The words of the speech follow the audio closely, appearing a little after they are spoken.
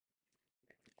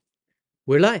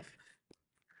We're live.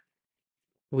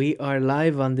 We are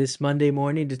live on this Monday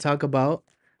morning to talk about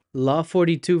Law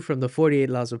 42 from the 48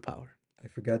 Laws of Power. I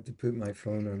forgot to put my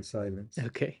phone on silence.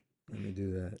 Okay. Let me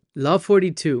do that. Law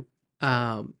 42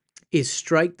 um, is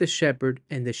strike the shepherd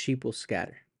and the sheep will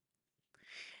scatter.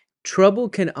 Trouble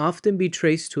can often be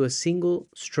traced to a single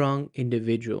strong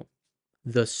individual,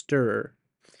 the stirrer,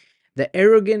 the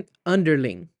arrogant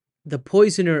underling, the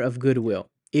poisoner of goodwill.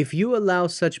 If you allow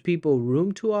such people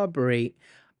room to operate,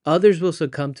 others will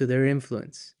succumb to their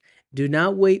influence. Do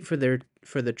not wait for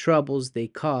the troubles they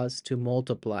cause to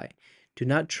multiply. Do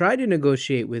not try to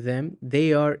negotiate with them.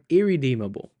 They are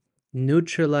irredeemable.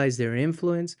 Neutralize their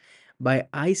influence by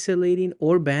isolating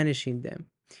or banishing them.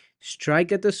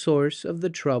 Strike at the source of the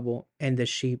trouble, and the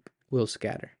sheep will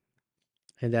scatter.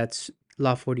 And that's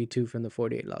Law 42 from the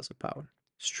 48 Laws of Power.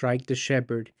 Strike the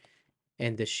shepherd,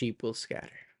 and the sheep will scatter.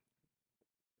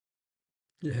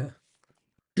 Yeah.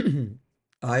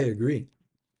 I agree.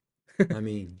 I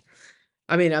mean,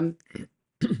 I mean,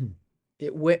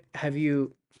 have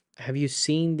you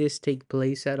seen this take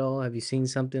place at all? Have you seen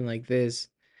something like this,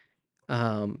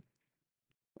 um,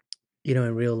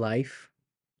 in real life,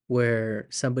 where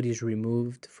somebody's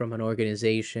removed from an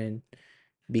organization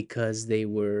because they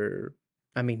were,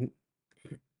 I mean,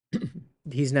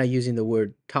 he's not using the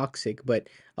word toxic, but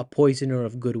a poisoner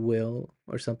of goodwill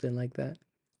or something like that?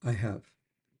 I have.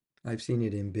 I've seen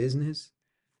it in business.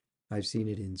 I've seen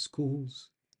it in schools.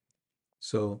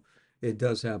 So it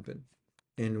does happen.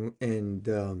 And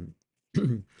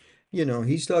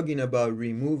he's talking about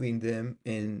removing them,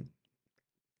 and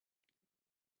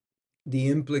the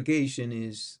implication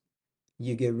is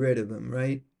you get rid of them,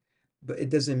 right? But it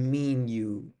doesn't mean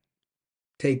you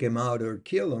take him out or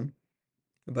kill him,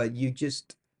 but you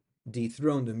just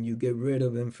dethrone them. You get rid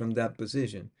of him from that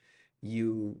position.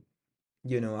 You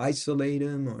isolate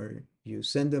him, or you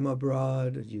send him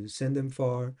abroad, or you send him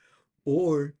far,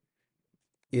 or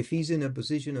if he's in a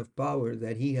position of power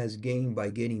that he has gained by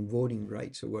getting voting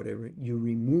rights or whatever, you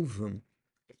remove him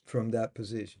from that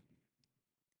position,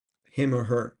 him or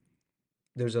her.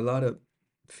 There's a lot of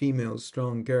female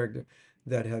strong character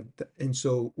that have, and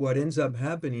so what ends up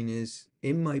happening is,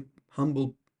 in my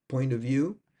humble point of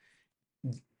view,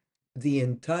 the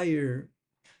entire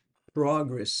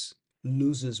progress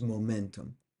loses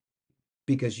momentum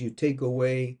because you take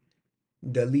away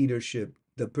the leadership,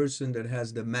 the person that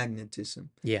has the magnetism,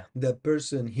 Yeah. the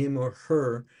person, him or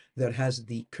her, that has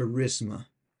the charisma,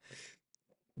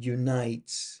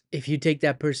 unites. If you take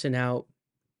that person out,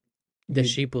 the You,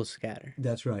 sheep will scatter.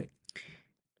 that's right.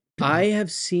 I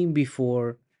have seen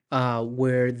before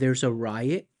where there's a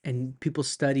riot and people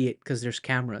study it because there's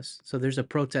cameras. So there's a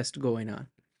protest going on,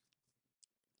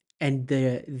 and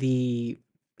the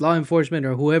law enforcement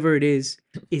or whoever it is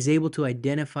able to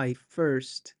identify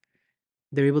first.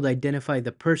 They're able to identify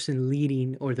the person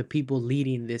leading or the people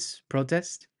leading this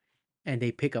protest, and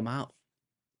they pick them out.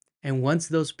 And once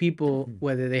those people,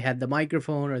 whether they had the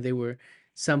microphone or they were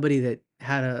somebody that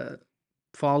had a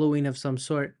following of some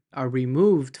sort, are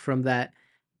removed from that,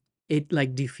 it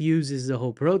like diffuses the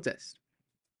whole protest.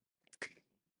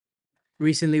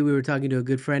 Recently we were talking to a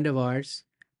good friend of ours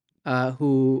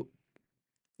who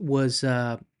was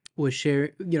uh was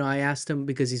sharing. I asked him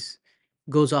because he's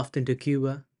goes often to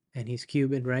Cuba, and he's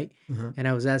Cuban, right? Uh-huh. And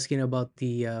I was asking about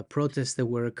the protests that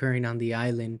were occurring on the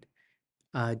island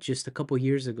just a couple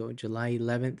years ago, July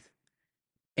 11th.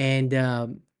 And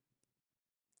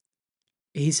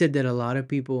he said that a lot of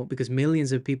people, because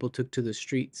millions of people took to the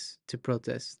streets to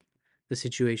protest the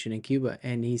situation in Cuba,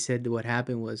 and he said what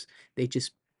happened was they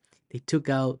just they took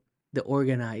out the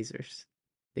organizers.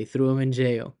 They threw them in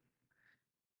jail.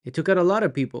 They took out a lot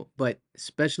of people, but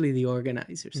especially the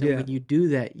organizers. And Yeah, when you do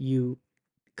that, you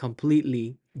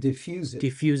completely diffuse it.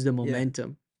 diffuse the Yeah,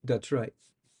 momentum. that's right.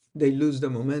 They lose the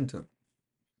momentum.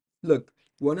 Look,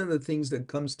 one of the things that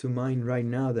comes to mind right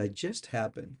now that just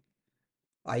happened,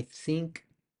 I think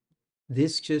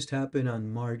this just happened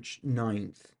on March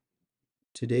 9th.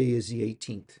 Today is the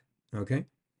 18th, okay?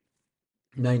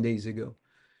 9 days ago.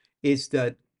 It's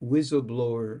that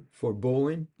whistleblower for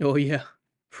Bowen, Oh yeah.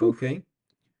 Whew. okay?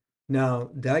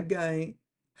 Now, that guy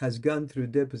has gone through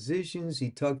depositions. He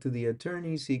talked to the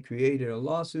attorneys. He created a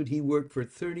lawsuit. He worked for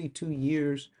 32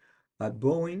 years at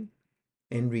Boeing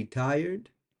and retired.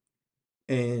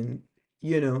 And,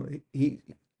 you know, he,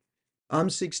 I'm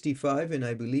 65, and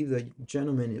I believe the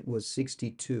gentleman it was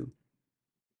 62.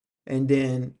 And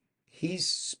then he's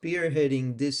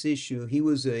spearheading this issue.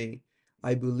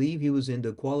 I believe he was in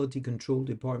the quality control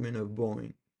department of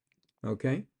Boeing.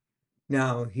 Okay.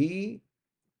 Now he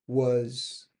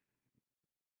was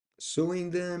suing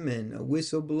them and a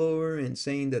whistleblower and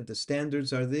saying that the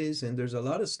standards are this, and there's a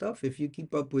lot of stuff if you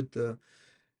keep up with the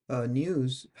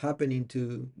news happening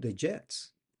to the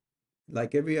jets.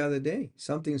 Like every other day,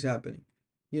 something's happening.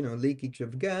 You know, leakage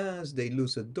of gas, they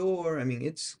lose a door. I mean,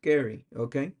 it's scary,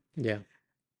 okay? Yeah.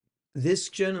 This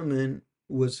gentleman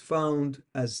was found,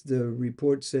 as the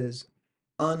report says,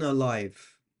 unalive.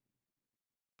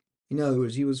 In other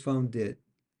words, he was found dead,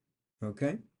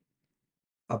 okay?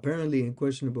 Apparently in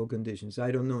questionable conditions.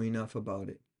 I don't know enough about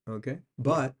it, okay? Yeah.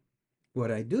 But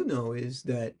what I do know is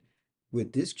that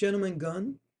with this gentleman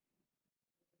gone,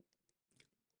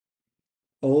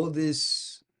 all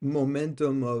this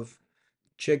momentum of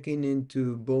checking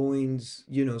into Boeing's,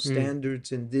 Mm.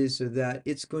 standards and this or that,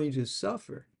 it's going to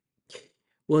suffer.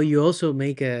 Well, you also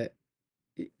make a,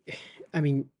 I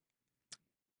mean,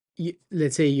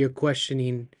 let's say you're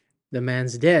questioning the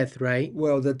man's death, right?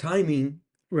 Well, the timing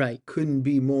Right. couldn't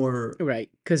be more, Right.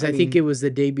 Because I I think it mean, was the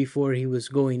day before he was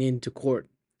going into court.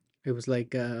 It was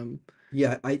like,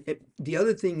 yeah, the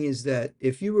other thing is that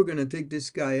if you were going to take this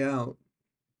guy out,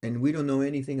 and we don't know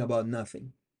anything about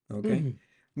nothing, okay? mhm,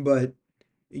 But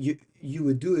you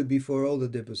would do it before all the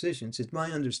depositions. It's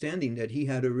my understanding that he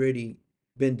had already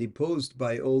been deposed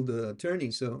by all the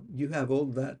attorneys, so you have all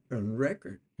that on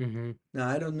record. mhm, Now,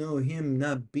 I don't know him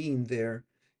not being there,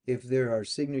 if there are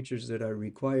signatures that are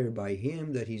required by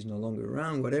him, that he's no longer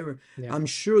around, whatever. yeah. I'm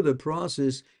sure the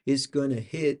process is going to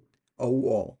hit a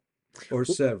wall or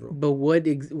several. But what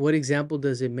example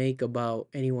does it make about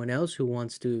anyone else who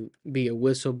wants to be a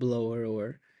whistleblower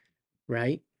or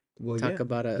right? Well, Talk yeah.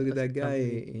 about Look at a that guy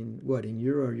company. in what, in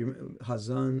Europe,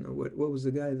 Hazan, or what was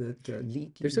the guy that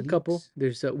There's a couple. leaks?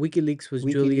 There's WikiLeaks was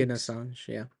Julian WikiLeaks. Assange.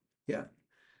 Yeah. Yeah.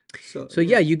 So So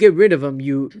yeah, yeah, you get rid of them.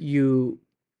 You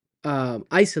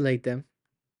isolate them,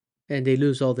 and they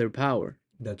lose all their power.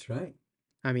 that's right.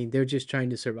 I mean, they're just trying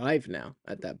to survive now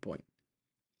at that point.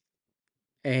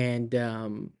 And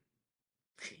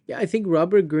yeah, I think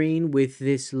Robert Greene with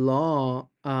this law,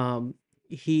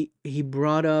 he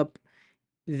brought up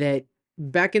that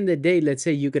back in the day, let's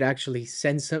say you could actually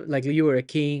send some, like you were a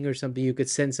king or something, you could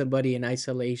send somebody in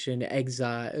isolation,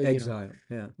 exile. Exile.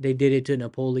 Yeah. They did it to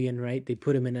Napoleon, right? They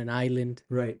put him in an island.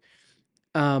 Right.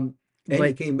 Um, And he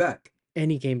but came back.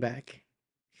 and he came back.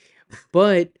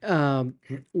 But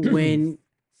when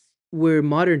we're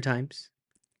modern times,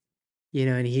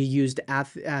 and he used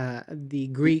the the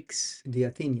Greeks, the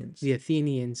Athenians. the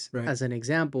Athenians Right. as an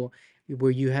example,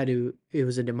 where you had to, it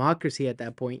was a democracy at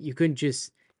that point. You couldn't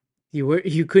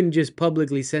just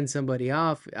publicly send somebody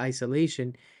off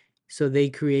isolation. So they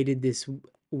created this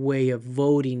way of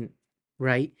voting,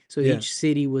 right? So Yeah. each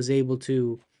city was able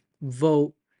to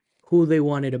vote who they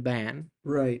wanted to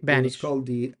Right. It was banish, called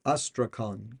the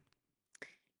Astrakhan.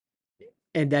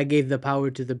 and that gave the power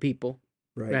to the people,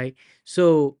 Right. right?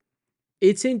 So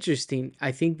it's interesting.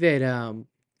 I think that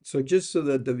So just so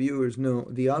that the viewers know,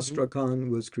 the mhm, Astrakhan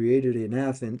was created in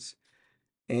Athens,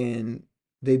 and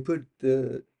they put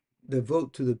the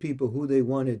vote to the people who they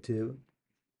wanted to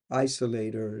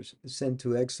isolate or send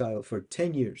to exile for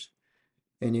 10 years.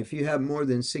 And if you have more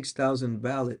than 6,000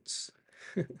 ballots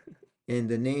and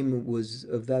the name was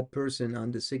of that person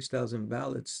on the 6,000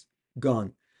 ballots,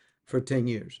 gone for 10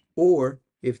 years. Or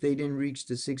if they didn't reach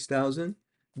the 6,000,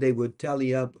 they would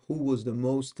tally up who was the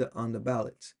most on the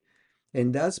ballots.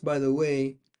 And that's, by the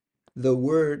way, the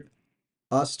word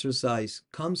ostracize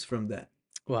comes from that,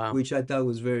 wow, which I thought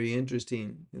was very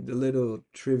interesting. The little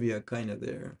trivia kind of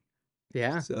there.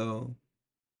 yeah, So,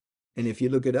 and if you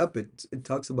look it up, it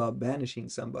talks about banishing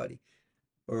somebody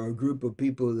or a group of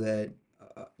people that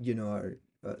are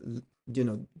uh, you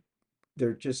know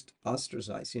they're just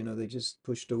ostracized. They just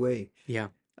pushed away. yeah.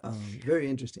 Very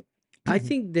interesting. I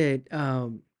think that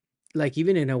like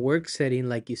even in a work setting,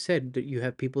 like you said, that you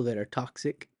have people that are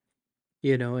toxic,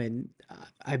 and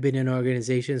I've been in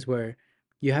organizations where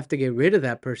you have to get rid of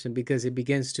that person because it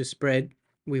begins to spread.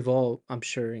 We've all, I'm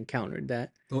sure, encountered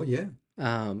that. Oh yeah,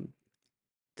 Um,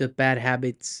 the bad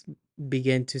habits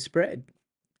begin to spread.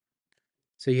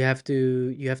 So you have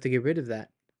to get rid of that.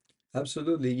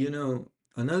 absolutely.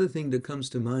 Another thing that comes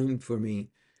to mind for me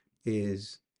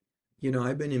is,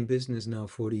 I've been in business now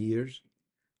 40 years,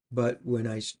 but when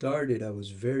I started, I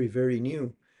was very, very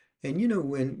new. And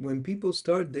when people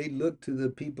start, they look to the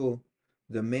people,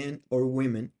 the men or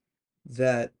women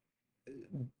that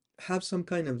have some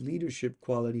kind of leadership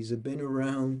qualities, have been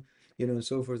around, and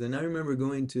so forth. And I remember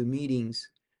going to meetings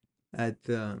at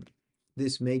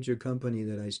this major company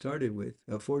that I started with,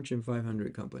 a Fortune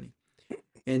 500 company.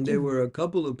 And there were a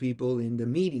couple of people in the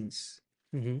meetings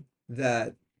Hmm.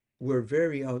 that were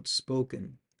very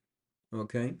outspoken,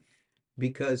 okay?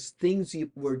 because things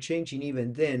were changing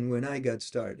even then when I got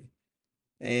started,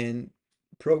 and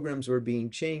programs were being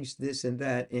changed, this and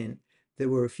that. And there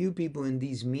were a few people in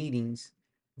these meetings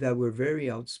that were very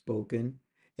outspoken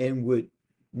and would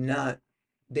not,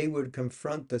 they would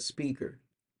confront the speaker,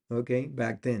 okay,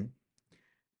 back then.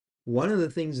 One of the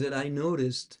things that I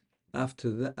noticed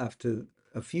after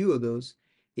a few of those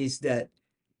is that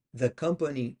the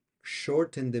company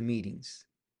shortened the meetings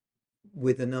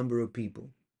with a number of people.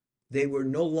 They were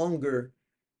no longer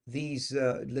these,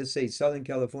 let's say, Southern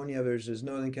California versus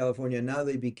Northern California. Now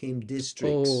they became Oh,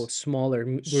 districts, smaller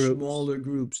groups. smaller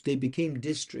groups. They became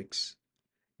districts,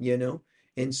 you know?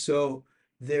 And so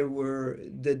there were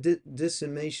the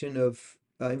dissemination of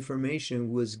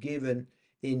information was given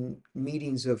in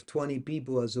meetings of 20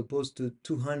 people as opposed to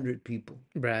 200 people,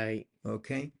 Right.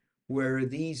 okay? Where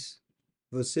these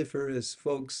vociferous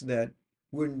folks that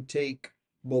wouldn't take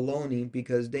baloney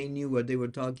because they knew what they were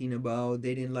talking about,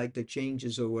 they didn't like the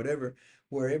changes or whatever,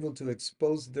 were able to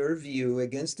expose their view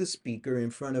against the speaker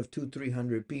in front of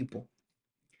 300 people.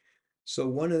 So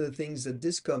one of the things that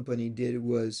this company did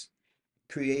was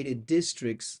created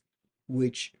districts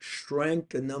which shrank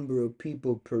the number of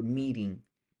people per meeting.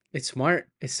 It's smart.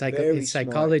 Very It's smart.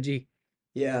 psychology.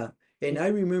 Yeah. And I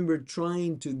remember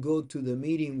trying to go to the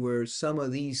meeting where some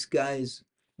of these guys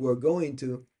were going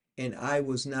to, and I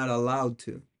was not allowed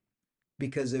to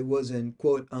because it wasn't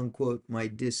quote unquote my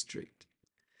district.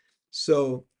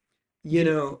 So,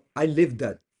 You, I lived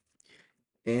that,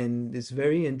 and it's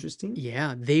very interesting.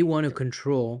 yeah, they want to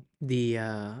control the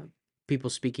people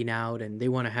speaking out, and they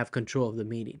want to have control of the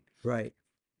meeting. Right.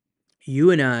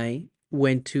 You and I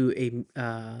went to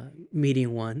a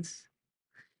meeting once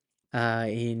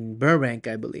in Burbank,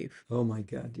 I believe, Oh my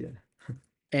God. Yeah.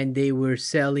 and they were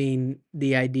selling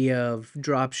the idea of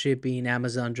drop shipping,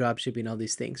 Amazon drop shipping, all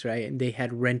these things, right? And they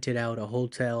had rented out a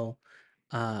hotel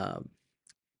uh,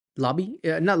 lobby,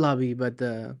 not lobby, but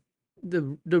the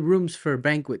rooms for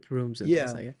banquet rooms and things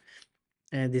Yeah. like that.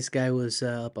 And this guy was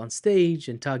up on stage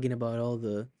and talking about all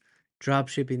the drop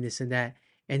shipping, this and that.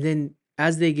 And then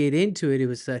as they get into it, it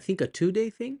was I think a 2 day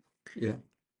thing. Yeah.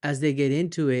 As they get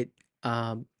into it,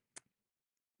 um,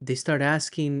 they start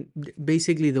asking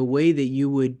basically the way that you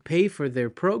would pay for their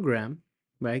program,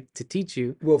 right, to teach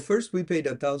you. Well, first we paid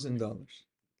 $1,000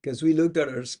 because we looked at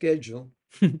our schedule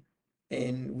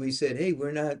and we said, hey,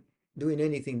 we're not doing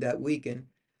anything that weekend.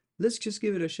 Let's just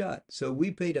give it a shot. So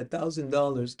we paid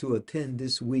 $1,000 to attend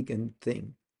this weekend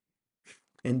thing.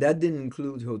 And that didn't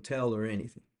include hotel or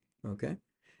anything. Okay.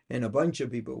 And a bunch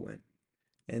of people went.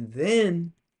 And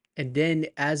then, And then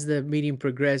as the meeting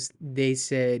progressed, they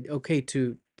said, okay,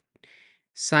 to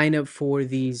sign up for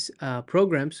these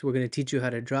programs, we're going to teach you how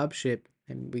to drop ship.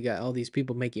 And we got all these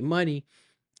people making money.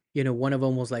 One of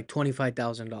them was like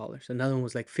 $25,000. Another one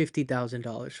was like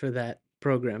 $50,000 for that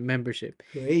program membership.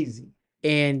 crazy.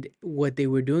 And what they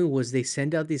were doing was they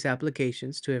send out these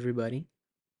applications to everybody.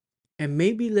 And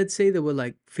maybe let's say there were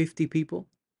like 50 people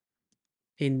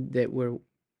in that were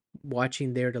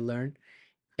watching there to learn.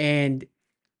 And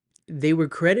they were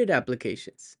credit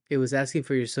applications. It was asking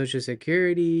for your social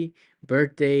security,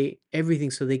 birthday, everything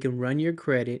so they can run your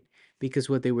credit, because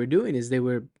what they were doing is they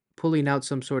were pulling out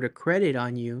some sort of credit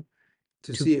on you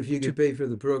To to see if you to could pay for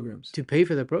the programs. to pay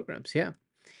for the programs. Yeah.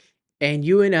 And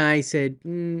you and I said,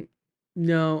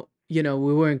 no,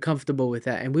 we weren't comfortable with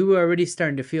that. And we were already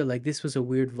starting to feel like this was a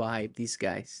weird vibe, these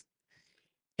guys.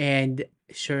 And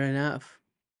sure enough,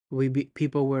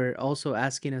 people were also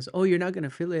asking us, oh, you're not going to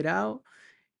fill it out?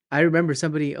 I remember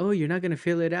somebody, oh, you're not going to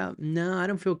fill it out? No, I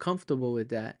don't feel comfortable with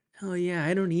that. Oh, yeah,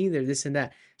 I don't either, this and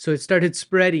that. So it started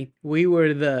spreading.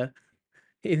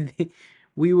 In the,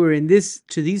 we were in this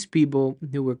to these people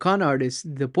who were con artists,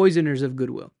 the poisoners of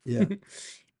goodwill. Yeah.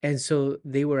 And so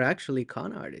they were actually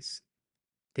con artists.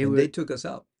 They And were, they took us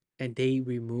out. and they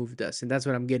removed us. And that's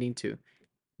what I'm getting to.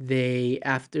 They,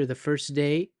 after the first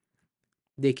day,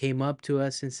 they came up to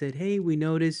us and said, hey, we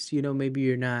noticed, maybe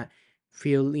you're not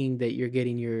feeling that you're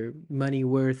getting your money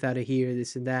worth out of here,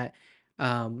 this and that.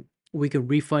 We can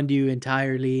refund you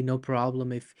entirely, no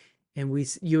problem. And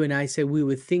you and I said we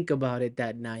would think about it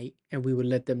that night and we would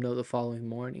let them know the following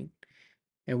morning.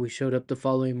 And we showed up the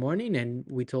following morning and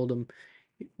we told them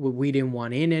we didn't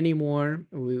want in anymore.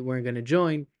 We weren't going to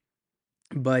join.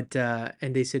 But,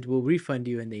 and they said, we'll refund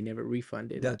you. And they never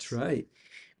refunded That's us. right.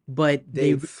 But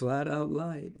They flat out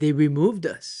lied. they removed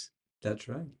us. That's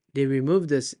right. They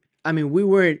removed us. I mean, we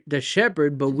weren't the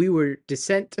shepherd, but we were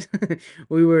dissent.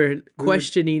 We were We were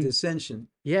questioning. dissension.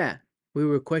 Yeah, we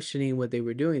were questioning what they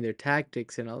were doing, their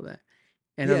tactics and all that.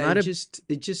 And a Yeah, lot of it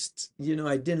just,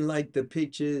 I didn't like the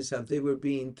pitches, how they were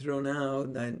being thrown out,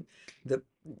 and the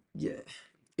Yeah.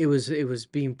 It was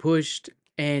being pushed,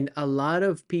 and a lot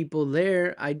of people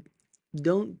there I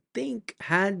don't think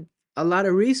had a lot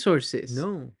of resources.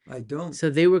 No, I don't. So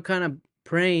they were kind of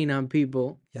preying on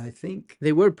people. Yeah, I think.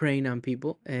 They were preying on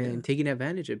people Yeah, and taking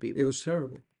advantage of it people. was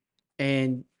terrible.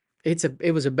 And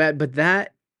it was a bad, but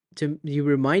that, to you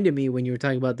reminded me when you were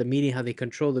talking about the meeting, how they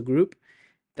control the group.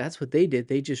 That's what they did.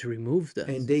 They just removed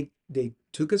And us. they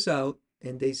took us out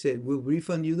and they said, "We'll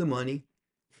refund you the money."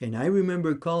 And I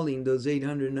remember calling those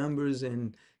 800 numbers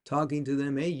and talking to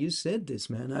them. Hey, you said this,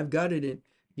 man. I've got it in,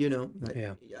 you know,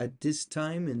 Yeah. at this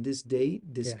time and this date,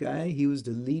 this Yeah. guy, he was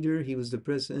the leader, he was the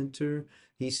presenter.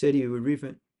 He said he would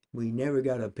refund. We never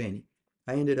got a penny.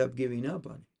 I ended up giving up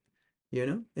on it,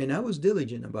 and I was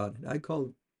diligent about it. I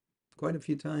called quite a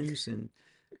few times and,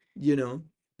 you know,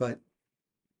 but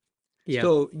Yeah.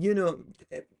 so,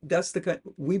 that's the kind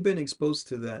we've been exposed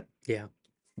to that. Yeah.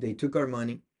 They took our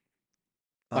money,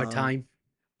 Our um, time.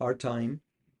 our time.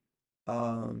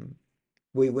 Um,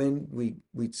 we went, we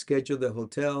scheduled the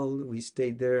hotel, we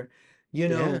stayed there. You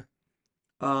Yeah.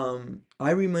 know,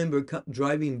 I remember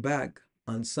driving back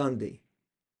on Sunday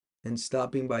and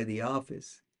stopping by the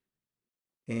office,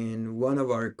 and one of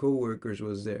our coworkers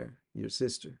was there, your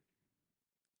sister,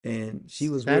 and she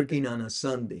was Sad. working on a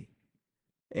Sunday,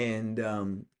 and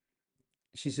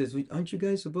she says, "Aren't you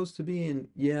guys supposed to be in?"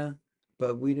 Yeah,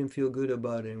 but we didn't feel good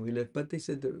about it, and we left. But they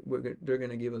said that they're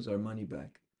gonna give us our money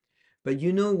back. But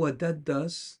you know what that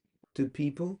does to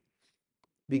people?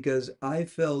 Because I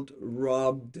felt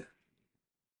robbed,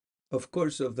 of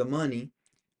course, of the money,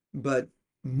 but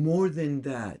more than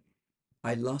that,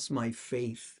 I lost my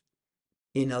faith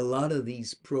in a lot of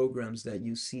these programs that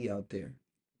you see out there.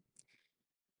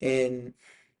 And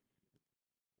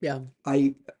Yeah.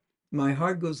 I my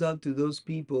heart goes out to those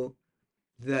people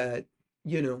that,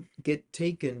 get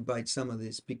taken by some of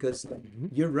this because Mhm.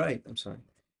 you're right. I'm sorry.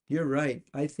 You're right.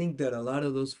 I think that a lot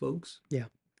of those folks Yeah.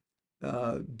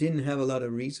 didn't have a lot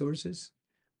of resources,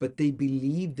 but they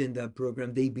believed in that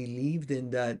program. They believed in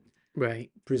that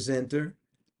Right. presenter,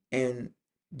 and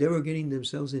they were getting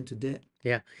themselves into debt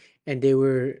Yeah. And they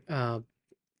were to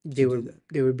they do were that.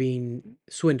 they were being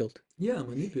swindled. Yeah,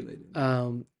 manipulated.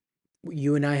 Um,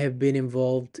 you and I have been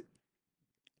involved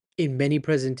in many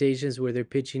presentations where they're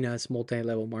pitching us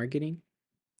multi-level marketing,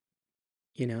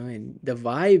 and the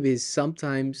vibe is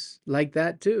sometimes like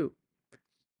that too.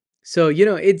 So,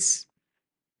 it's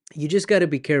you just got to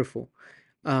be careful.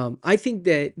 I think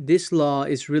that this law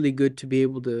is really good to be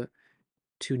able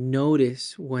to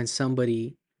notice when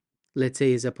somebody, let's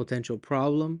say, is a potential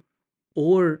problem,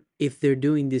 or if they're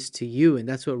doing this to you, and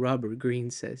that's what Robert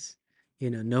Greene says.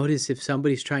 Notice if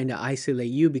somebody's trying to isolate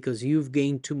you because you've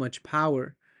gained too much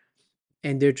power,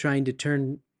 and they're trying to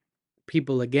turn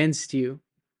people against you.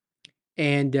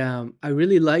 And I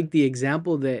really like the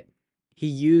example that he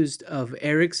used of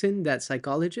Erickson, that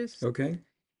psychologist. Okay.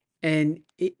 And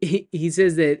he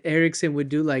says that Erickson would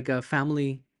do like a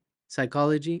family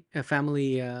psychology, a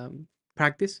family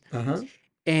practice. Uh-huh.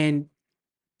 And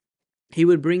he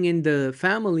would bring in the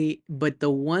family, but the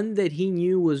one that he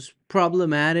knew was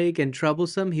problematic and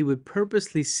troublesome, he would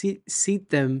purposely seat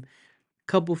them a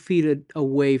couple feet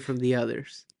away from the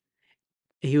others.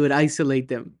 He would isolate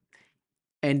them,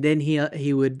 and then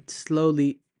he would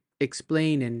slowly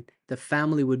explain, and the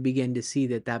family would begin to see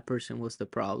that that person was the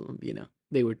problem.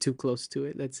 They were too close to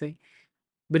it, let's say.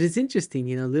 But it's interesting,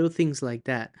 little things like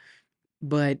that.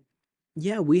 But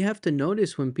yeah, we have to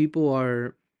notice when people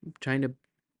are trying to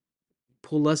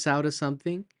pull us out of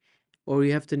something, or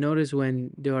you have to notice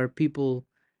when there are people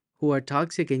who are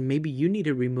toxic and maybe you need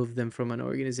to remove them from an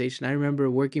organization. I remember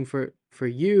working for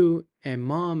you and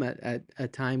mom at a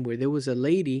time where there was a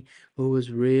lady who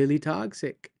was really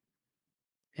toxic,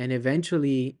 and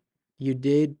eventually you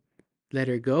did let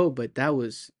her go, but that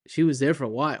was she was there for a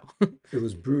while. It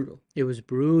was brutal. It was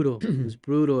brutal. It was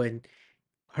brutal. And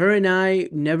her and I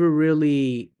never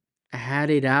really had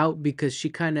it out because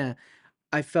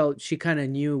I felt she kind of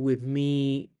knew with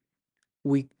me,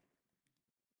 we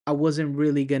I wasn't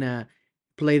really gonna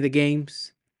play the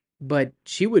games, but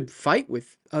she would fight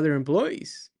with other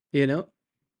employees,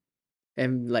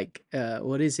 and like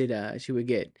what is it? She would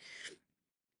get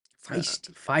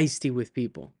Feisty. feisty with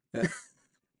people. Yeah.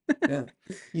 Yeah.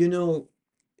 You know,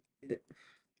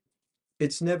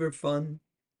 it's never fun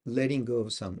letting go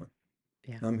of someone.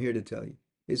 Yeah, I'm here to tell you.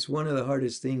 It's one of the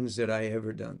hardest things that I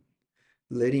ever done.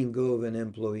 Letting go of an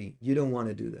employee. You don't want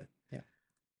to do that.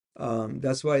 yeah.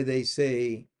 That's why they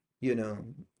say, you know,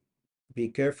 be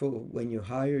careful when you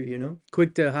hire.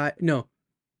 Quick to hire. No,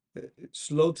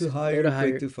 Slow to slow to hire, quick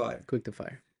hire, to fire. quick to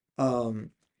fire. Um,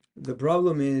 The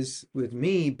problem is with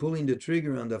me pulling the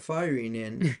trigger on the firing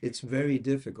end, it's very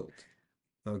difficult.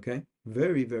 Okay?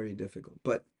 Very, very difficult.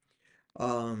 But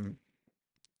um,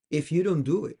 if you don't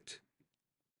do it,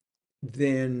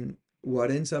 then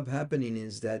what ends up happening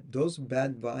is that those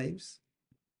bad vibes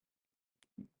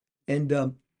end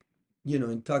up,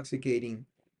 intoxicating,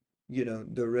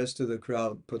 the rest of the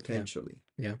crowd Yeah. potentially.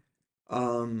 Yeah.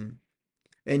 Um,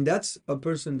 and that's a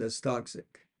person that's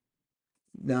toxic.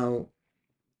 Now,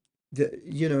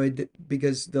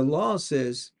 because the law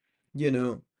says, you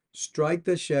know, strike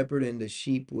the shepherd and the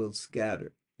sheep will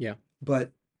scatter. Yeah.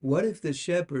 But what if the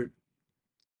shepherd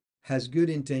has good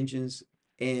intentions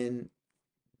and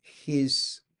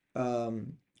his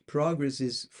progress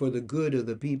is for the good of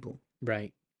the people?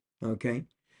 Right. Okay,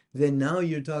 then now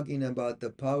you're talking about the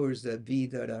powers that be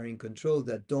that are in control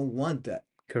that don't want that,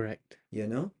 Correct. you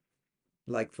know?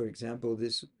 Like, for example,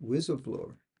 this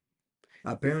whistleblower.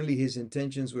 Apparently, his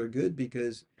intentions were good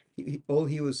because all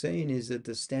he was saying is that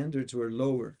the standards were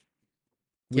lower.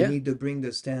 We Yeah. need to bring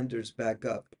the standards back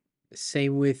up.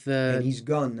 Same with And he's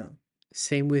gone now.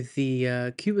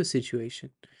 the Cuba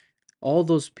situation. All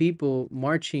those people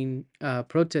marching,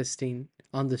 protesting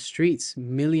on the streets,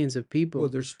 millions of Well, people.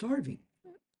 they're starving.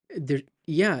 There,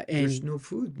 yeah, There's and no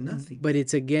food, nothing. but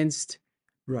it's against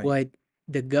Right. what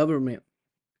the government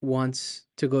wants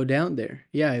to go down there.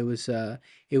 Yeah, it was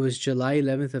July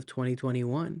 11th of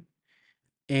 2021,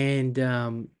 and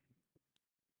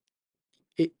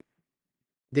it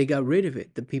they got rid of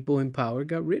it. The people in power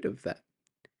got rid of that.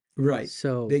 Right.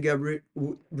 So They got rid,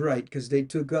 right, because they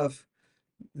took off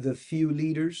the few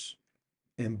leaders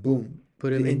and boom.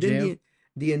 put him in And then jail.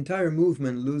 the entire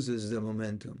movement loses the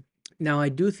momentum. Now, I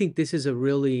do think this is a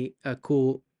really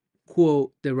cool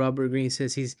quote that Robert Greene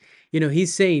says. He's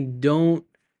saying don't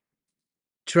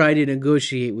try to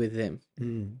negotiate with them.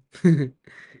 Mm.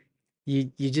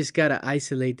 You just gotta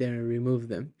isolate them and remove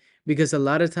them, because a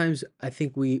lot of times I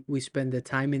think we spend the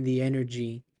time and the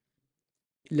energy.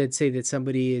 Let's say that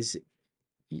somebody is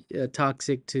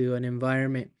toxic to an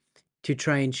environment, to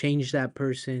try and change that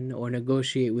person or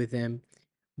negotiate with them,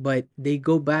 but they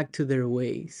go back to their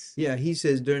ways. Yeah, he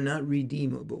says they're not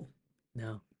redeemable.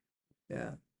 No.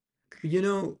 Yeah. You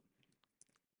know,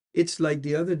 it's like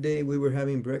the other day we were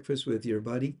having breakfast with your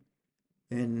buddy,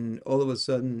 and all of a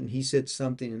sudden he said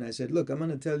something, and I said, look, I'm going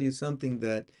to tell you something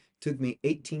that took me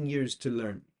 18 years to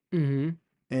learn. Mm-hmm.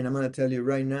 And I'm going to tell you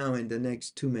right now in the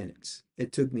next 2 minutes.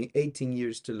 It took me 18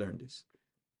 years to learn this.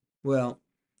 Well,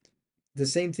 the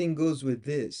same thing goes with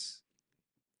this.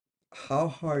 How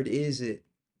hard is it,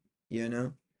 you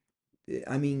know?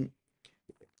 I mean,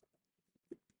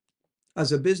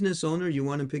 as a business owner, you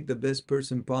want to pick the best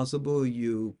person possible.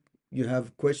 You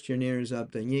have questionnaires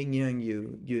up the yin yang,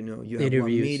 you have one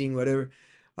Interviews. meeting, whatever.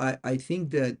 I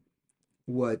think that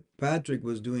what Patrick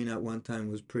was doing at one time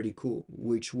was pretty cool,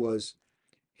 which was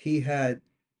he had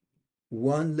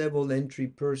one level entry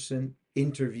person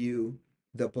interview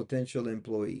the potential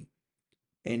employee.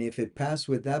 And if it passed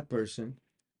with that person,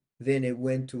 then it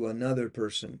went to another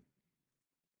person.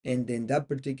 And then that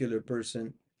particular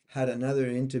person had another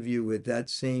interview with that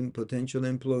same potential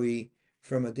employee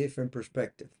from a different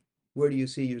perspective. Where do you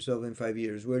see yourself in 5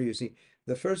 years? Where do you see?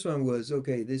 The first one was,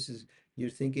 okay, this is, you're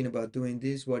thinking about doing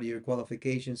this. What are your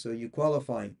qualifications? So you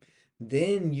qualify.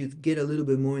 Then you get a little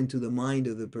bit more into the mind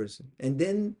of the person. And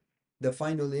then the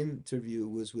final interview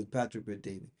was with Patrick with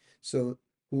David. So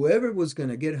whoever was going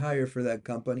to get hired for that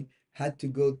company had to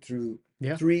go through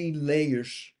Yeah. 3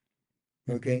 layers.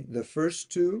 Mm-hmm. Okay, the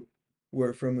first two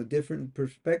were from a different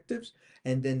perspectives,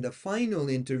 and then the final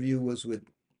interview was with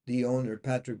the owner,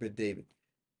 Patrick Bet-David.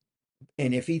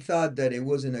 And if he thought that it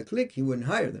wasn't a click, he wouldn't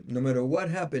hire them, no matter what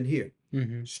happened here.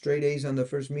 Mm-hmm. Straight A's on the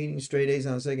first meeting, straight A's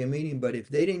on the second meeting. But if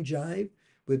they didn't jive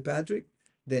with Patrick,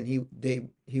 then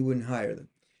he wouldn't hire them.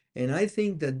 And I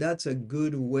think that that's a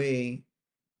good way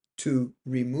to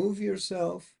remove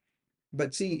yourself.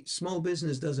 But see, small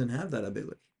business doesn't have that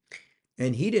ability.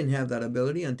 And he didn't have that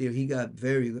ability until he got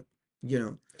very, you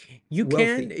know, You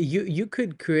can wealthy. you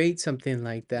could create something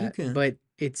like You that, can. but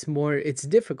it's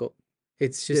difficult.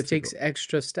 It's It's just takes difficult.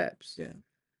 extra steps. Yeah.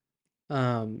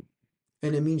 Um,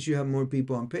 And it means you have more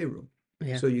people on payroll.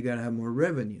 yeah, So you got to have more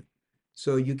revenue.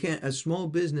 So you can't, a small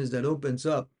business that opens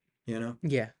up, you know,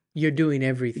 yeah. You're doing you're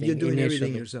everything doing everything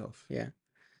initially. yourself. Yeah,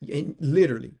 And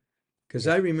literally. Because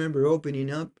yeah, I remember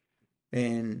opening up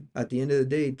and at the end of the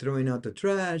day, throwing out the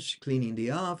trash, cleaning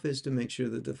the office to make sure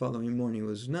that the following morning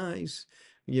was nice,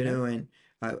 yeah, and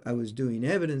I was doing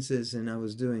evidences and I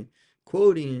was doing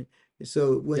quoting.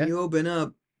 So when yeah. you open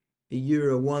up, you're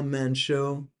a one-man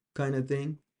show kind of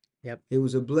thing. Yep. It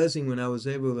was a blessing when I was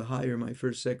able to hire my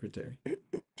first secretary.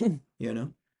 you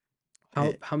know. How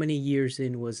And, how many years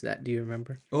in was that? Do you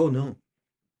remember? oh no,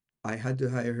 I had to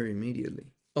hire her immediately.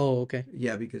 Oh, okay.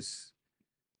 Yeah, because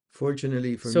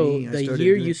fortunately for So me, I the started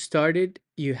year you doing. started,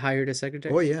 you hired a Oh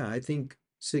secretary? yeah, I think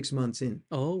 6 months in.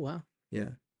 Oh, wow.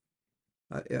 Yeah,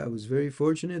 I was very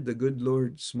fortunate. The good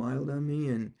Lord smiled on me,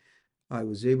 and I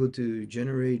was able to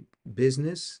generate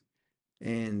business.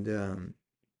 And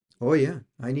oh yeah,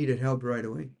 I needed help right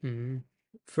away. Hmm.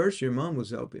 First, your mom was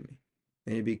helping me,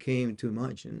 and it became too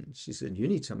much. And she said, "You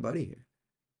need somebody here."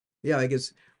 Yeah, I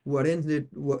guess what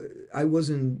I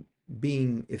wasn't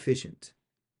being efficient.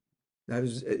 I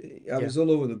Yeah. was all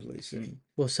over the place, and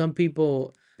Well, some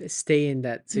people stay in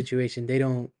that situation. They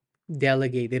don't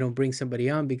delegate. They don't bring somebody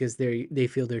on because they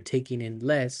feel they're taking in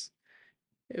less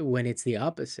when it's the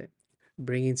opposite.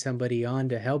 Bringing somebody on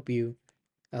to help you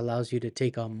allows you to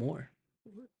take on more.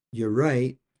 you're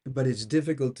right, but it's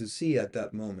difficult to see at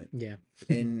that moment. Yeah.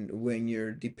 And when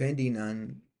you're depending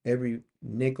on every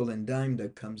nickel and dime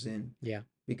that comes in, Yeah.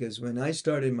 because when I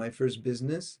started my first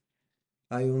business,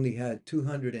 I only had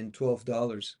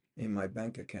 $212 in my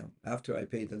bank account after I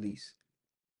paid the lease.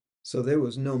 So there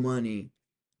was no money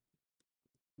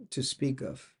to speak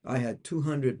of. I had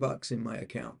 $200 in my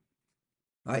account.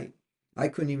 I I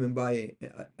couldn't even buy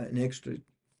an extra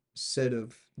set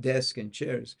of desk and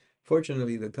chairs.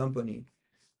 Fortunately, the company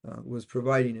was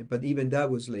providing it, but even that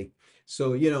was late.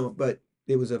 So, but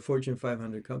it was a Fortune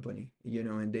 500 company,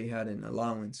 and they had an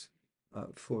allowance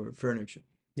for furniture.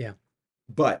 Yeah.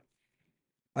 But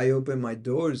I opened my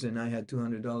doors and I had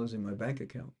 $200 in my bank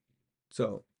account.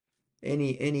 So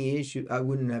any issue, I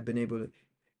wouldn't have been able to.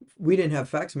 We didn't have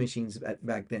fax machines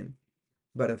back then,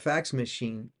 but a fax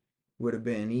machine would have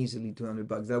been easily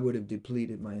 $200. That would have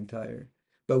depleted my entire.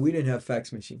 But we didn't have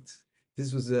fax machines.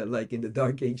 This was like in the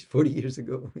dark age, 40 years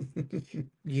ago.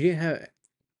 You didn't have,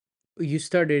 you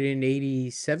started in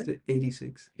 87?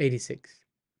 86. 86.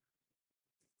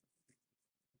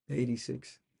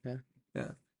 86. Yeah.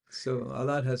 Yeah. So a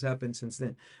lot has happened since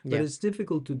then. But Yeah. it's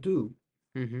difficult to do,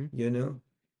 Mm-hmm. you know?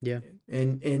 Yeah.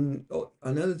 And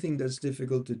another thing that's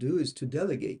difficult to do is to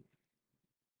delegate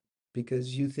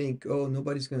because you think, oh,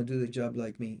 nobody's going to do the job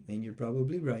like me. And you're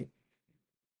probably right.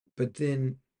 But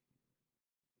then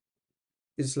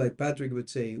it's like Patrick would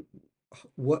say,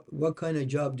 what kind of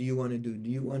job do you want to do? Do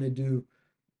you want to do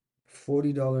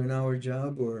 $40 an hour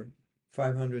job or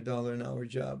 $500 an hour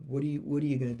job? What are you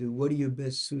going to do? What are you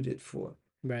best suited for?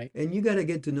 Right. And you got to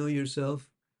get to know yourself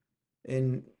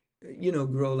and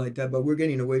grow like that. But we're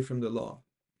getting away from the law,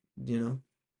 you know.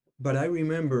 But I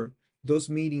remember those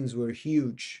meetings were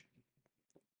huge,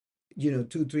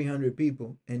 200-300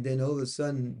 people, and then all of a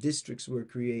sudden districts were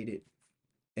created,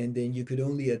 and then you could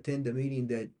only attend the meeting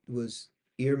that was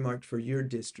earmarked for your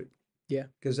district. Yeah.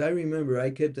 Because I remember I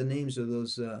kept the names of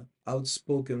those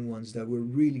outspoken ones that were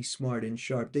really smart and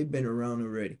sharp. They've been around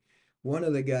already. One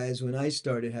of the guys, when I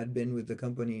started, had been with the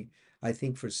company, I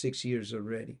think, for 6 years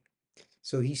already.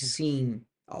 So he's Mm. seen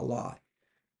a lot.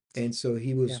 And so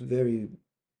he was Yeah. very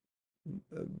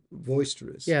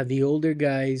boisterous. Yeah. The older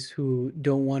guys who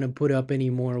don't want to put up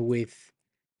anymore with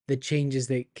the changes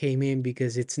that came in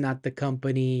because it's not the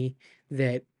company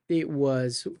that it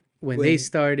was when they When,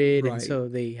 started. And right. so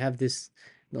they have this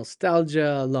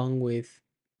nostalgia along with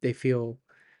they feel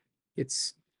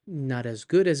it's not as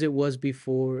good as it was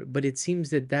before. But it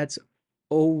seems that that's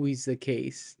always the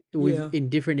case. We've Yeah. in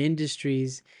different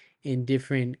industries, in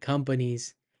different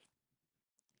companies,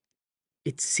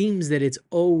 it seems that it's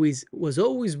always was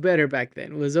always better back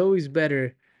then, was always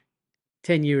better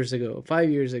 10 years ago, 5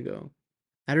 years ago.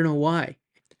 I don't know why.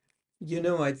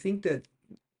 I think that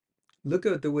look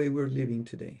at the way we're living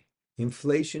today.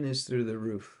 Inflation is through the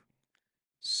roof.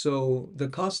 So the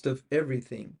cost of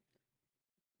everything,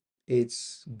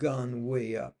 it's gone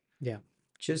way up. Yeah.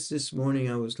 Just this morning,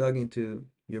 I was talking to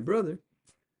your brother,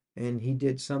 and he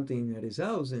did something at his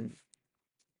house, and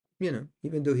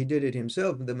even though he did it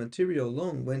himself, the material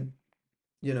alone went,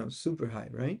 super high,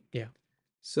 right? Yeah.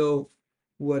 So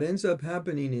what ends up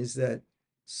happening is that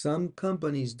some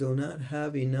companies do not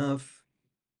have enough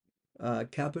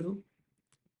capital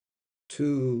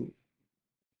to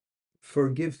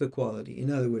forgive the quality.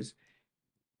 In other words,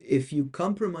 if you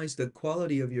compromise the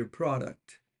quality of your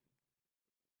product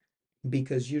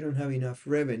because you don't have enough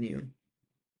revenue,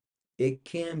 it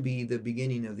can be the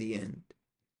beginning of the end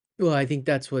Well, I think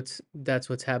that's what's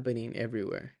happening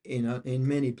everywhere. in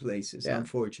many places, Yeah. I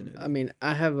unfortunately. mean,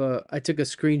 I took a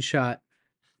screenshot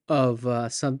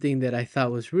of something that I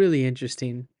thought was really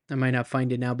interesting. I might not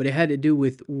find it now, but it had to do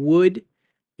with wood,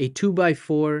 a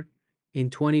 2x4 in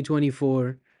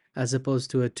 2024 as opposed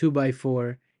to a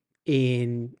 2x4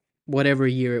 in whatever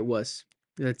year it was.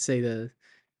 let's say the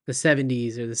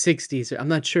 70s or the 60s, or I'm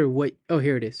not sure what. Oh,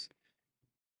 here it is.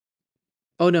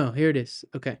 Oh no, here it is.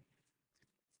 Okay.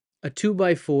 A 2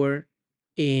 by 4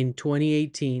 in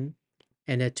 2018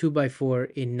 and a 2 by 4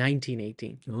 in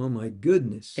 1918. Oh my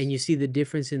goodness. And you see the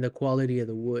difference in the quality of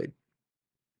the wood.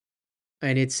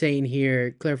 And it's saying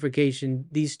here, clarification,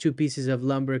 these two pieces of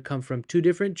lumber come from two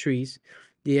different trees.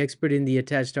 The expert in the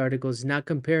attached article is not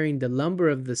comparing the lumber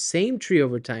of the same tree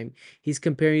over time. He's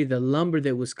comparing the lumber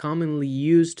that was commonly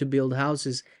used to build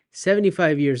houses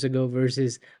 75 years ago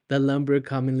versus the lumber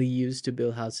commonly used to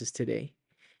build houses today.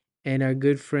 And our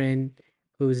good friend,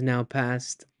 who is now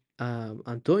passed,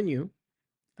 Antonio,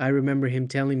 I remember him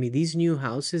telling me these new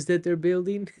houses that they're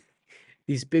building,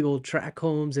 these big old track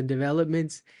homes and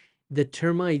developments, the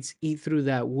termites eat through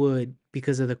that wood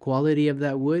because of the quality of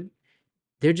that wood.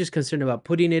 They're just concerned about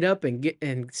putting it up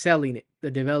and selling it, the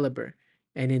developer.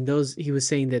 And in those, he was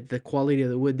saying that the quality of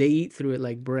the wood, they eat through it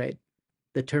like bread,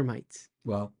 the termites,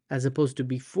 Wow. as opposed to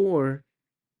before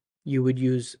you would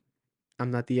use, I'm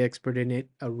not the expert in it,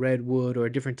 a redwood or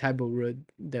a different type of wood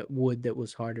that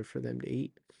was harder for them to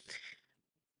eat.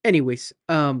 Anyways,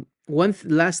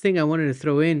 last thing I wanted to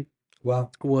throw in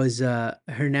Wow. was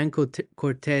Hernan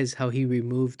Cortez, how he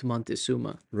removed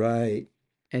Montezuma. Right.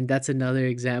 And that's another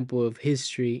example of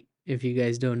history, if you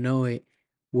guys don't know it,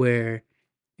 where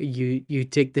you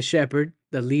take the shepherd,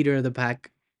 the leader of the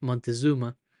pack,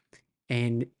 Montezuma,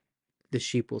 and the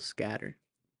sheep will scatter.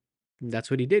 And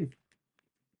that's what he did.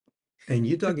 And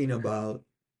you're talking about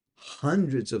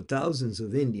hundreds of thousands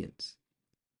of Indians.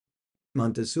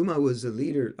 Montezuma was the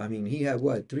leader. I mean, he had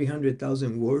what,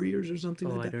 300,000 warriors or something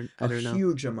Oh, like I that? don't I A don't know.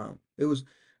 huge amount. It was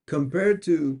compared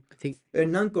to I think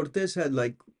Hernan Cortez had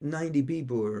like 90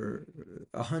 people or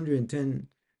 110,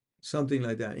 something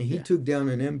like that. And he yeah. took down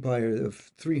an empire of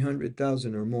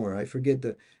 300,000 or more. I forget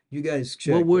the, you guys What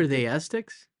check, were they? okay?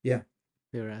 Aztecs? Yeah,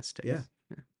 They were yeah. Aztecs. Yeah.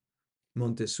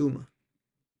 Montezuma.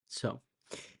 So,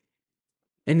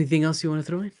 anything else you want to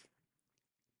throw in?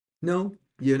 No,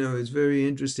 it's very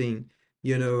interesting.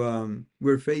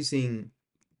 We're facing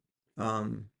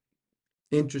um,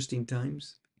 interesting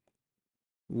times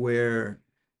where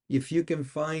if you can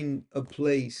find a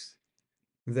place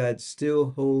that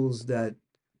still holds that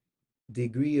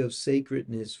degree of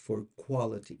sacredness for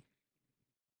quality,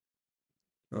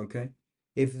 okay?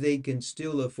 If they can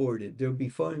still afford it, there'll be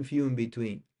far and few in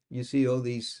between. You see all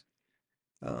these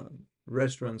uh,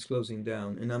 restaurants closing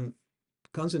down, and I'm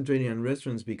concentrating on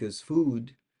restaurants because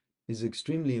food is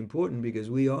extremely important because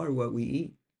we are what we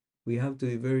eat. We have to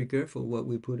be very careful what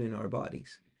we put in our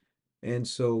bodies. And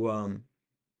so,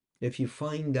 if you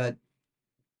find that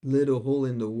little hole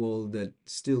in the wall that's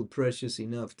still precious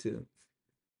enough to,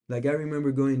 like, I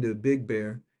remember going to Big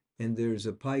Bear, and there's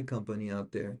a pie company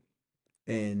out there,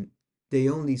 and they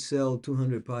only sell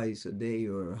 200 pies a day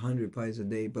or 100 pies a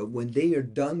day. But when they are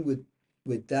done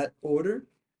with that order,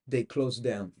 they close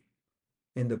down.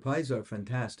 And the pies are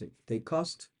fantastic. They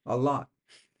cost a lot.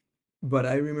 But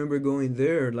I remember going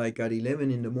there like at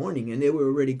 11 in the morning and they were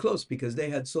already closed because they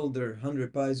had sold their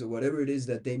 100 pies or whatever it is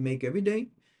that they make every day.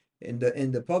 And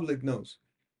the public knows,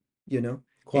 you know, and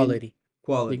Quality. You're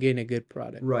quality. getting a good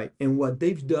product. Right. And what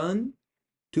they've done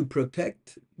to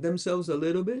protect themselves a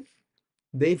little bit,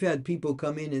 they've had people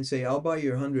come in and say, I'll buy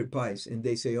your 100 pies. And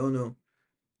they say, oh no,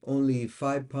 only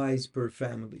 5 pies per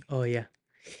family. Oh yeah.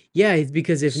 Yeah, it's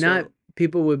because if not, So,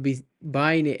 people would be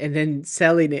buying it and then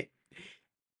selling it.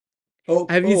 oh,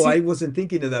 Have you oh, seen I wasn't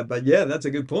thinking of that, but yeah, that's a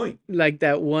good point. like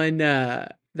that one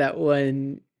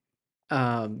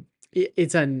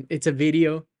it's a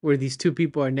video where these two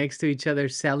people are next to each other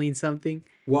selling something,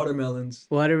 Watermelons.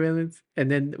 watermelons,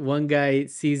 and then one guy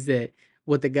sees that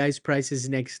what the guy's price is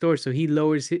next door, so he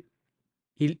lowers it.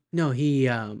 He no, he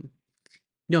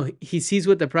no, he sees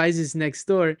what the price is next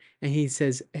door and he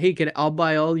says, "Hey, I'll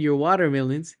buy all your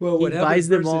watermelons." Well, He what happened buys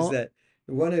them first is all. that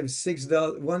one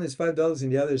is $5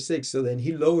 and the other six. So then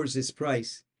he lowers his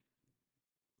price,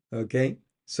 okay,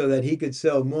 so that he could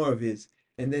sell more of his.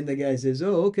 And then the guy says,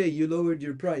 "Oh, okay, you lowered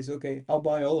your price. Okay, I'll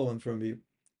buy all of them from you."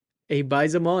 He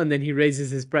buys them all and then he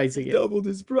raises his price He again. doubled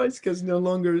his price because no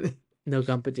longer. No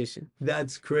competition.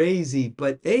 That's crazy.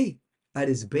 But hey, that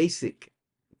is basic.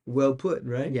 Well put,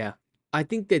 right? Yeah. I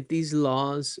think that these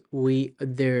laws we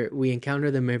encounter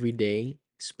them every day,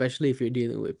 especially if you're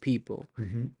dealing with people.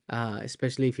 Mm-hmm.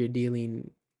 Especially if you're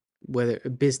dealing whether a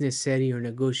business setting or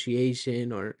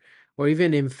negotiation or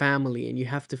even in family, and you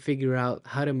have to figure out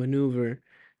how to maneuver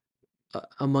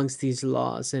amongst these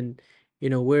laws. And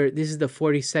where this is the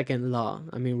 42nd law.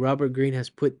 I mean, Robert Greene has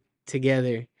put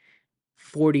together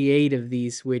 48 of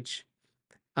these, which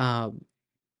um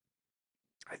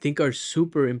I think are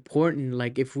super important.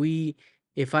 Like if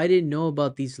I didn't know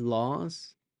about these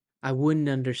laws, I wouldn't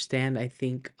understand, I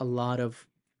think, a lot of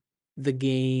the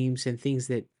games and things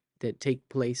that take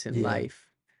place in Yeah. life.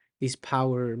 These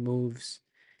power moves.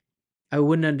 I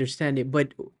wouldn't understand it,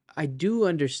 but I do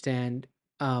understand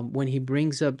when he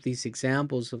brings up these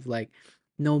examples of like,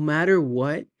 no matter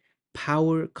what,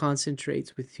 power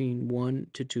concentrates between one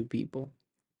to two people.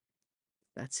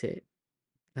 That's it.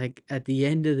 Like at the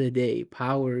end of the day,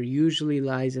 power usually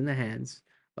lies in the hands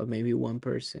of maybe one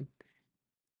person.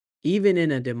 Even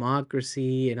in a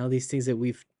democracy and all these things that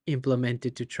we've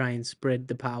implemented to try and spread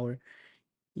the power,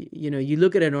 you know, you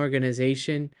look at an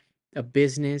organization, a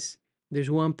business, there's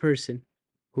one person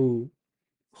who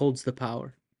holds the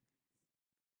power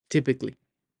typically.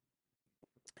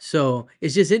 So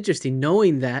it's just interesting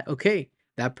knowing that, okay,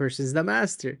 that person's the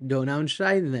master. Don't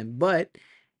outshine them. But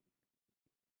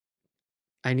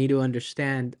I need to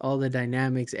understand all the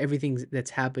dynamics, everything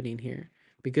that's happening here.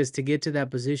 Because to get to that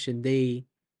position, they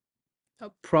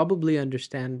probably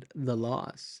understand the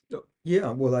laws. Oh,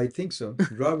 yeah, well, I think so.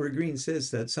 Robert Greene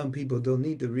says that some people don't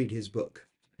need to read his book.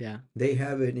 Yeah. They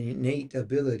have an innate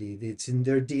ability. It's in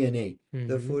their DNA. The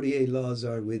Mm-hmm. 48 laws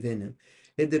are within them.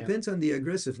 It Yeah. depends on the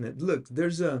aggressiveness. Look,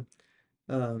 there's a,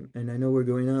 and I know we're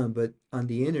going on, but on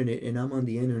the internet, and I'm on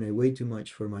the internet way too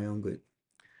much for my own good.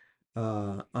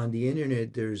 On the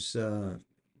internet, there's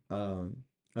um,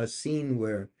 a scene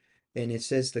where, and it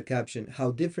says the caption,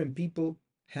 how different people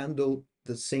handle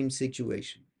the same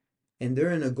situation. And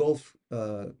they're in a golf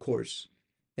course,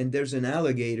 and there's an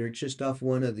alligator just off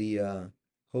one of the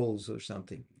holes or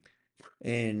something.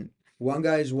 And one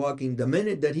guy is walking. The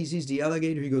minute that he sees the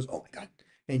alligator, he goes, "Oh my God!"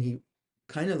 And he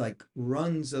kind of like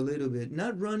runs a little bit,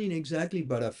 not running exactly,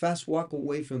 but a fast walk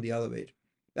away from the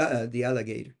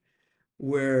alligator.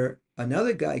 Where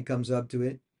another guy comes up to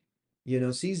it,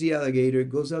 sees the alligator,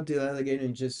 goes up to the alligator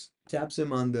and just taps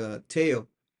him on the tail,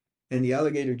 and the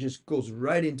alligator just goes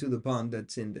right into the pond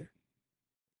that's in there.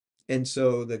 And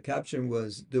so the caption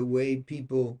was the way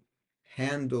people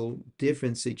handle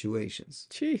different situations.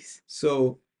 Jeez.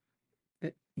 So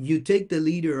Eh, you take the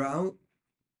leader out,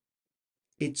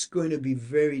 it's going to be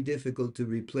very difficult to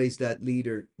replace that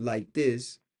leader like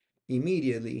this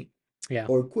immediately Yeah.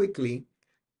 or quickly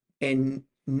and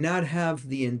not have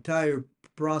the entire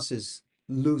process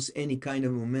lose any kind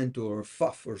of momentum or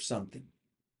fuff or something.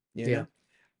 You Yeah. know,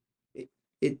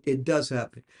 it does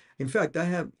happen. In fact,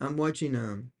 I'm watching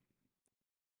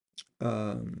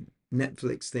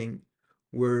Netflix thing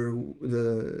where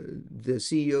the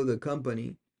CEO of the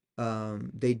company,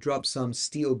 they drop some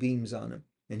steel beams on him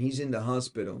and he's in the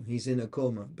hospital. He's in a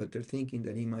coma, but they're thinking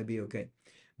that he might be okay.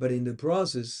 But in the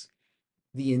process,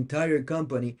 the entire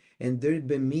company, and there had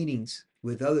been meetings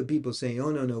with other people saying,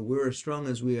 "Oh no, no, we're as strong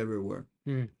as we ever were."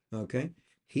 Mm. Okay,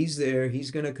 he's there.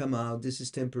 He's gonna come out. This is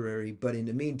temporary, but in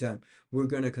the meantime, we're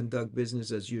gonna conduct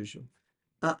business as usual.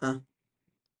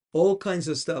 All kinds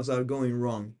of stuffs are going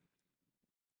wrong.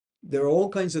 There are all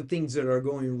kinds of things that are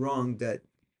going wrong that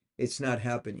it's not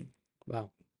happening.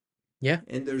 Wow. Yeah.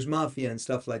 And there's mafia and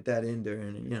stuff like that in there,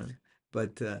 and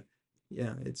but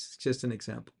yeah, it's just an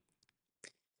example.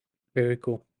 Very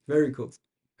cool. Very cool. All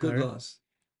Good right. laws.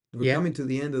 We're Yeah. coming to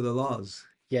the end of the laws.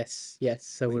 Yes. Yes.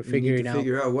 So we're We need to figuring out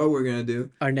figure out what we're gonna do.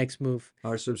 our next move.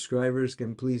 Our subscribers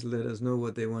can please let us know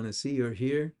what they want to see or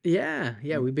hear. Yeah.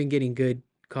 Yeah. We've been getting good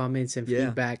comments and Yeah,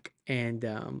 feedback. And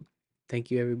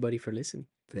thank you, everybody, for listening.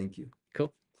 thank you.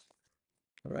 Cool.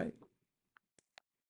 All right.